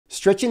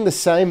Stretching the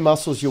same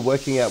muscles you're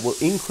working out will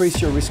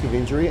increase your risk of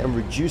injury and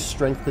reduce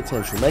strength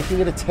potential, making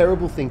it a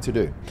terrible thing to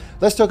do.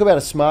 Let's talk about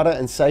a smarter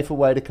and safer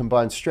way to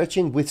combine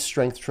stretching with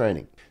strength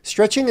training.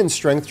 Stretching and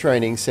strength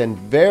training send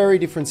very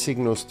different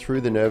signals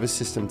through the nervous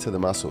system to the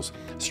muscles.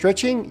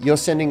 Stretching, you're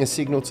sending a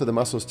signal to the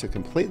muscles to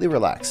completely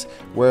relax,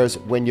 whereas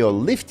when you're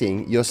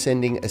lifting, you're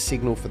sending a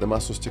signal for the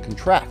muscles to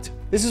contract.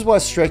 This is why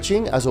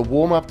stretching as a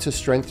warm-up to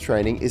strength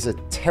training is a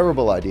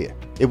terrible idea.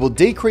 It will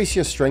decrease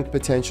your strength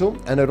potential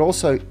and it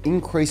also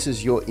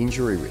increases your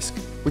injury risk,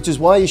 which is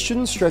why you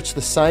shouldn't stretch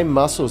the same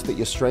muscles that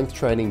you're strength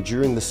training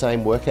during the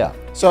same workout.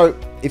 So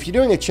if you're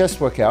doing a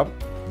chest workout,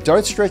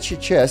 don't stretch your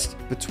chest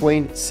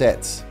between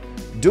sets.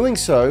 Doing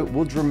so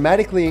will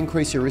dramatically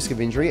increase your risk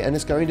of injury and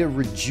it's going to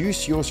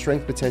reduce your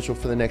strength potential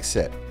for the next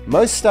set.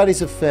 Most studies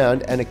have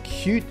found an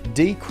acute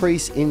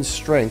decrease in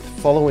strength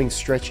following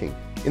stretching.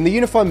 In the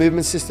Unified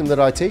Movement System that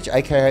I teach,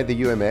 aka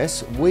the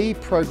UMS, we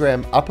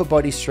program upper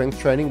body strength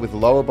training with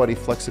lower body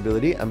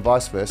flexibility and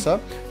vice versa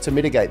to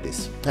mitigate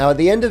this. Now at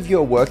the end of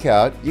your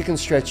workout, you can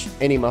stretch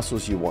any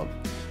muscles you want.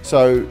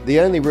 So the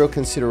only real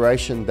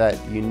consideration that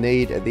you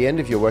need at the end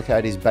of your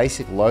workout is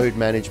basic load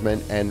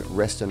management and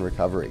rest and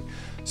recovery.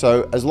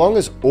 So as long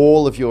as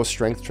all of your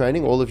strength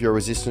training, all of your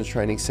resistance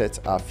training sets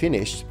are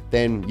finished,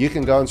 then you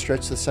can go and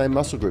stretch the same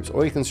muscle groups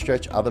or you can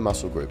stretch other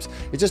muscle groups.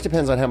 It just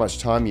depends on how much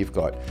time you've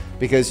got,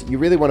 because you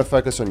really want to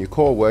focus on your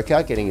core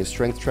workout, getting your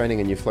strength training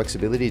and your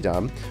flexibility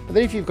done. But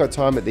then if you've got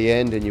time at the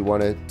end and you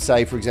want to,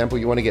 say for example,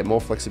 you want to get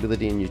more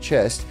flexibility in your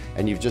chest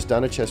and you've just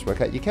done a chest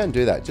workout, you can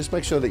do that. Just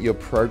make sure that you're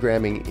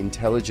programming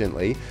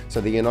intelligently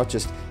so that you're not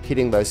just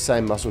hitting those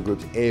same muscle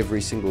groups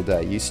every single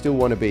day. You still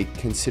want to be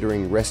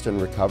considering rest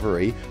and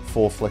recovery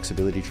for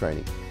flexibility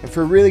training. And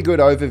for a really good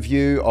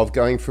overview of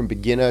going from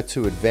beginner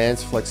to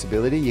advanced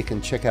flexibility, you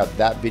can check out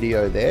that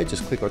video there.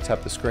 Just click or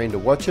tap the screen to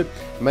watch it.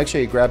 And make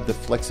sure you grab the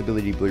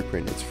flexibility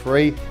blueprint. It's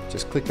free.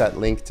 Just click that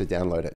link to download it.